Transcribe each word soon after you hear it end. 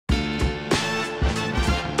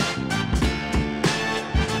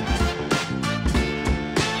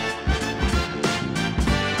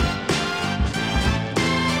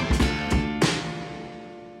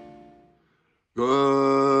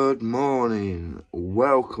saying?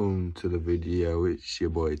 Welcome to the video. It's your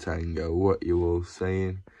boy Tango. What you all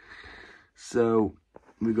saying? So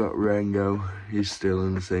we got Rango. He's still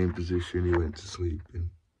in the same position he went to sleep in.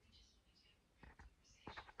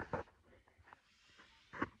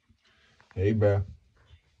 Hey bro,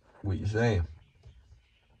 what you saying?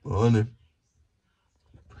 Morning.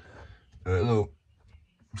 Hello.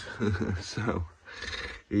 So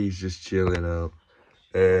he's just chilling out.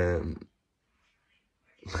 I'm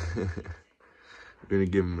gonna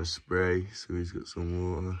give him a spray so he's got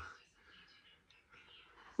some water.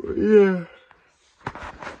 But yeah,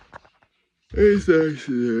 it's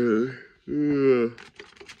actually we're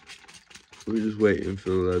just waiting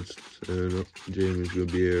for the lads to turn up. Jamie's gonna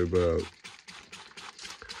be here about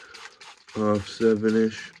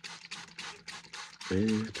 7:30ish,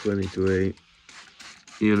 20 to 8.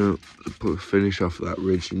 You know, finish off that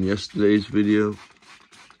ridge in yesterday's video.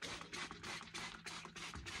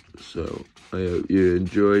 So I hope you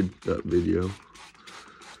enjoyed that video.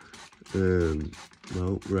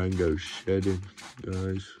 Well, Rango's shedding,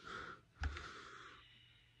 guys.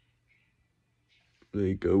 There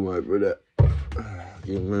you go, my brother.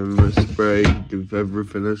 Give him a spray, give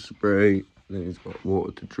everything a spray. Then he's got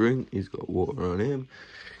water to drink, he's got water on him.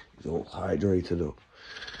 He's all hydrated up.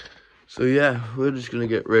 So yeah, we're just gonna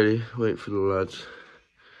get ready, wait for the lads,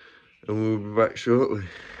 and we'll be back shortly.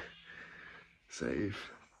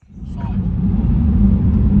 Safe.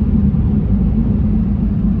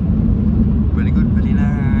 Very good, very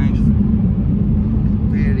nice.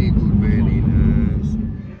 Very good, very nice.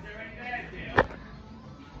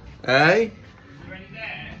 Hey?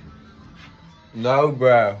 No,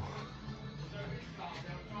 bro.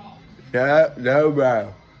 No,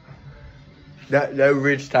 bro. No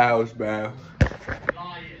ridge towels, bro.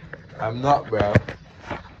 I'm not, bro.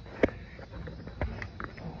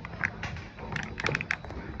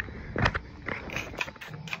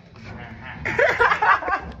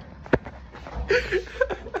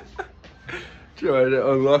 Trying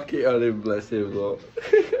to unlock it on him, bless him, look.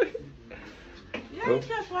 Yeah,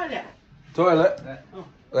 toilet. Toilet? Oh.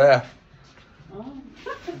 There. Oh.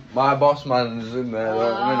 My boss man's in there at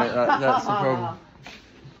the minute, that's the problem.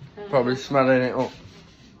 Probably smelling it up.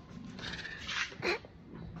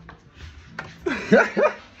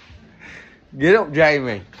 Get up,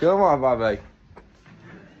 Jamie. Come on, baby.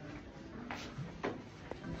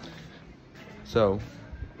 So,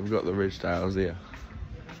 we've got the ridge tiles here.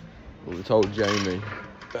 But we told Jamie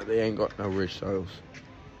that they ain't got no ridge tiles.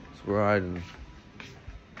 So we're hiding them.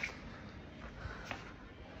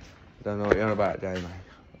 Don't know what you're on about, Jamie.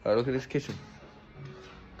 Look at this kitchen.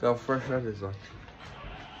 Look how fresh that is, like.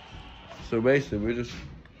 So basically, we're just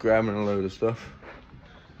grabbing a load of stuff.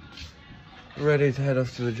 Ready to head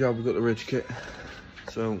off to the job. We've got the ridge kit.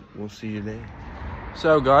 So we'll see you there.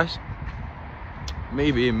 So guys,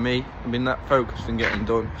 me being me, I've been that focused on getting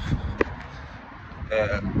done.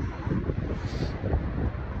 I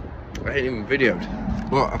ain't even videoed.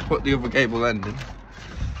 But I put the other cable end in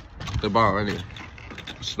the bar anyway.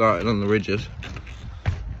 Starting on the ridges.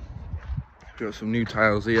 Got some new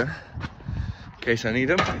tiles here in case I need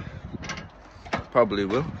them. Probably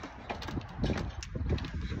will.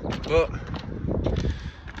 But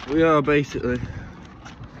we are basically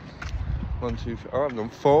 1, 2, 3. Oh, I've done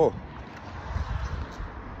 4.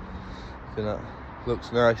 Look at that.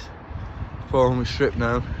 Looks nice. 4 on the strip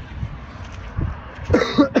now.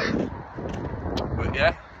 But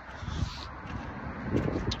yeah.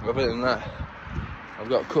 Other than that, I've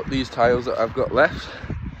got to cut these tiles that I've got left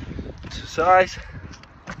to size.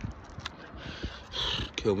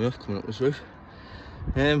 Kill me off coming up this roof.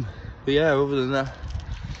 But yeah, other than that,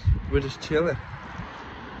 we're just chilling.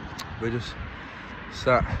 We're just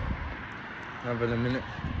sat having a minute.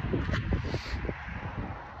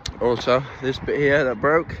 Also, this bit here that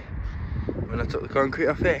broke when I took the concrete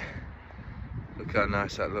off it. Look how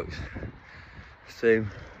nice that looks. Same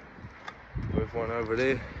with one over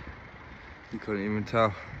there. You couldn't even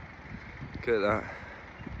tell. Look at that.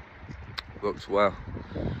 Looks well.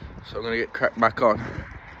 So I'm gonna get cracked back on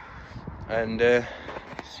and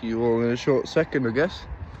see you all in a short second, I guess.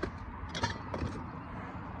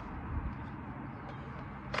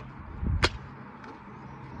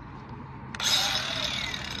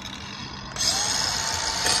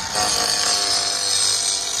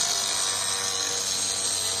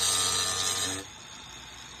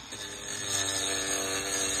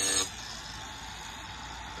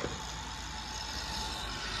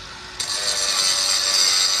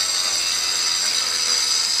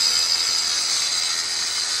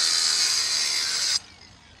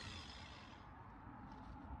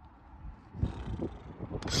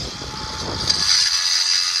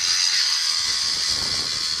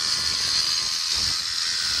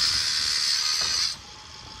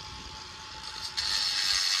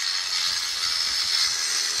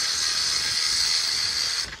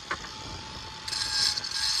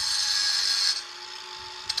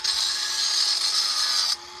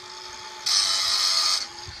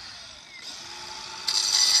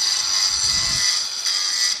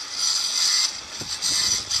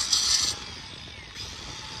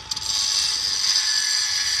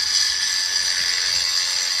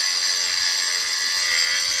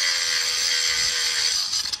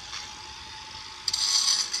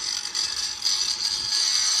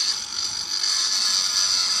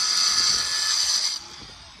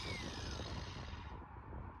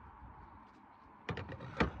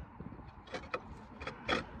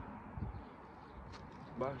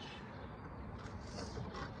 bash.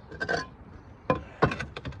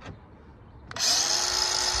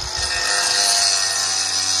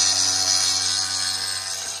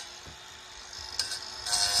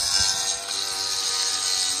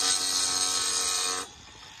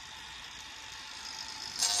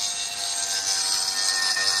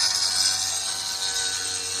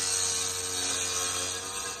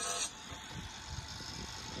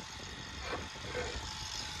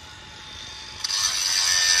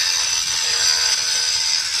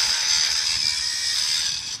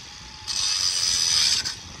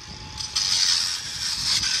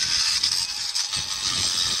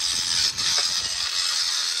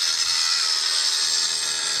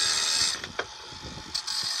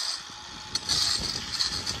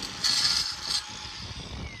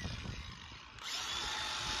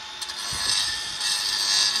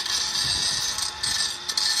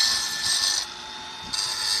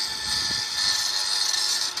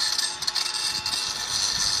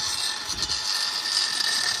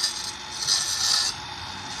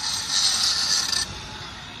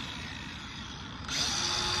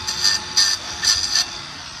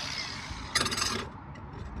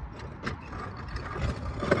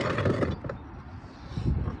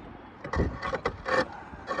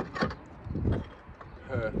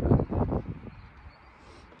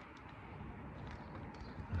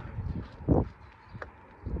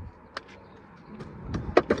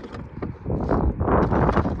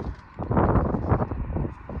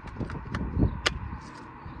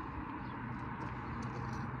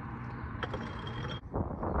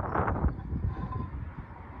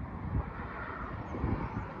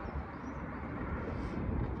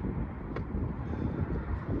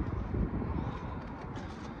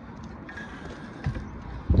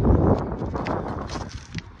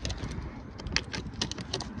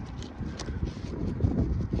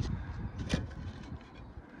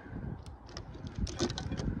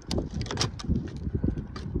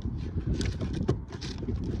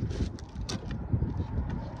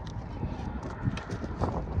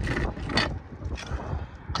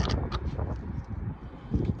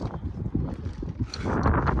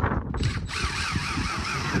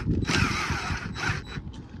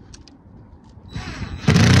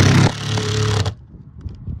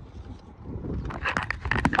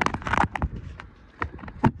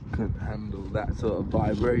 Handle that sort of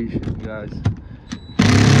vibration, guys.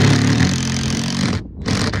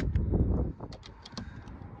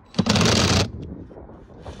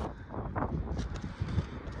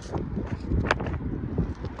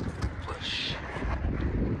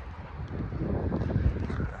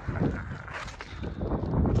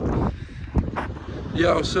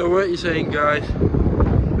 Yo, so what are you saying, guys?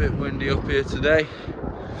 A bit windy up here today.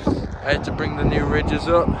 I had to bring the new ridges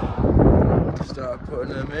up. Started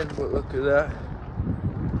putting them in, but look at that.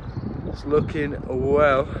 It's looking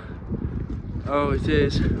well. Oh, it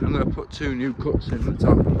is. I'm going to put 2 new cuts in the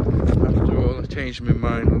top. After all, I changed my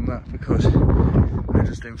mind on that because I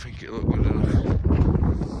just didn't think it looked good enough.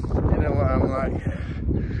 You know what I'm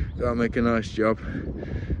like? Gotta make a nice job.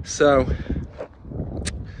 So,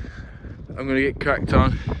 I'm going to get cracked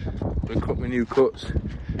on. I'm going to cut my new cuts.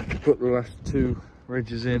 Put the last 2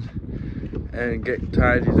 ridges in. And get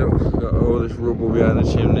tidied up. Got all this rubble behind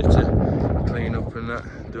the chimney to clean up and that.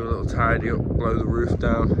 Do a little tidy up, blow the roof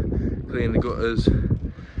down, clean the gutters,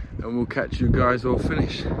 and we'll catch you guys all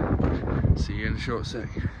finished. See you in a short sec.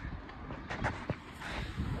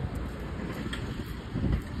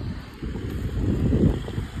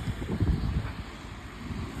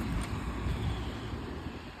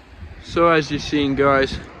 So as you've seen,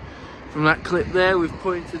 guys, from that clip there, we've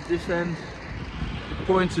pointed this end.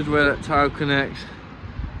 Pointed where that tile connects.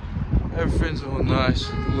 Everything's all nice,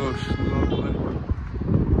 lush, lovely,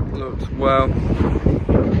 looks well.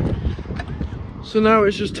 So now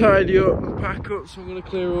it's just tidy up and pack up. So I'm going to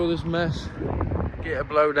clear all this mess, get a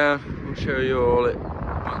blow down. We'll show you all it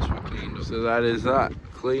once we're cleaned up. So that is that,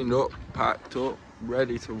 cleaned up, packed up,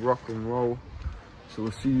 ready to rock and roll. So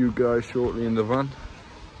we'll see you guys shortly in the van,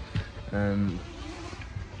 and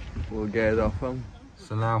we'll get it off home.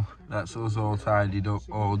 So now that's us all tidied up,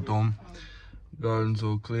 all done. Garden's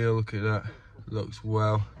all clear, look at that, looks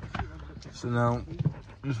well. So now,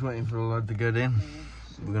 just waiting for the lad to get in.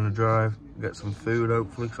 We're gonna drive, get some food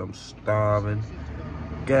hopefully, because I'm starving.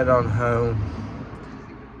 Get on home,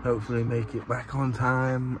 hopefully make it back on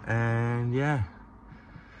time, and yeah,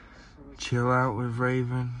 chill out with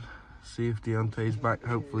Raven. See if Deontay's back,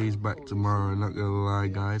 hopefully he's back tomorrow. I'm not gonna lie,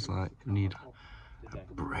 guys, like, I need a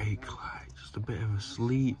break, like, just a bit of a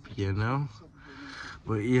sleep, you know?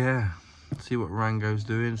 But yeah, see what Rango's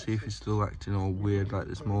doing, see if he's still acting all weird like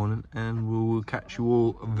this morning, and we will catch you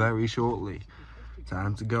all very shortly.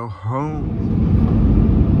 Time to go home.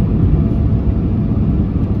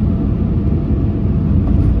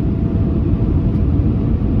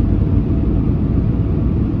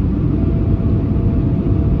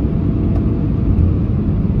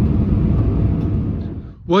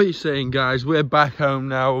 What are you saying, guys? We're back home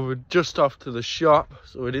now. We're just off to the shop,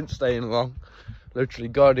 so we didn't stay in long. Literally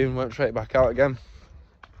got in, went straight back out again.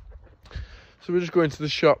 So we're just going to the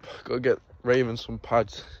shop. Got to get Raven some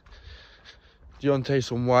pads, Deontay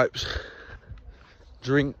some wipes,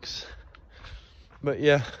 drinks. But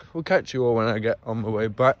yeah, we'll catch you all when I get on my way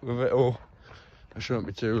back with it all. I shouldn't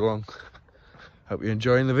be too long. Hope you're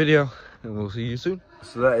enjoying the video, and we'll see you soon.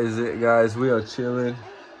 So that is it, guys. We are chilling.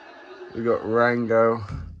 We got Rango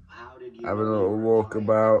having a little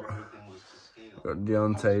walkabout. Got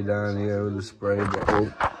Deontay down here with the spray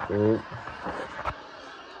bottle.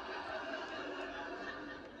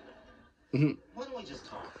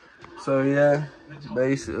 So yeah,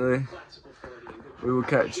 basically, we will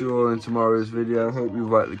catch you all in tomorrow's video. Hope you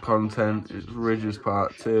like the content. It's Ridges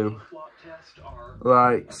Part 2.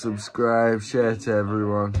 Like, subscribe, share to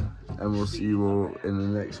everyone, and we'll see you all in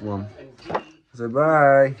the next one. So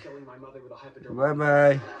bye. Bye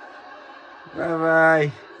bye. Bye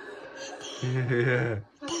bye. Yeah.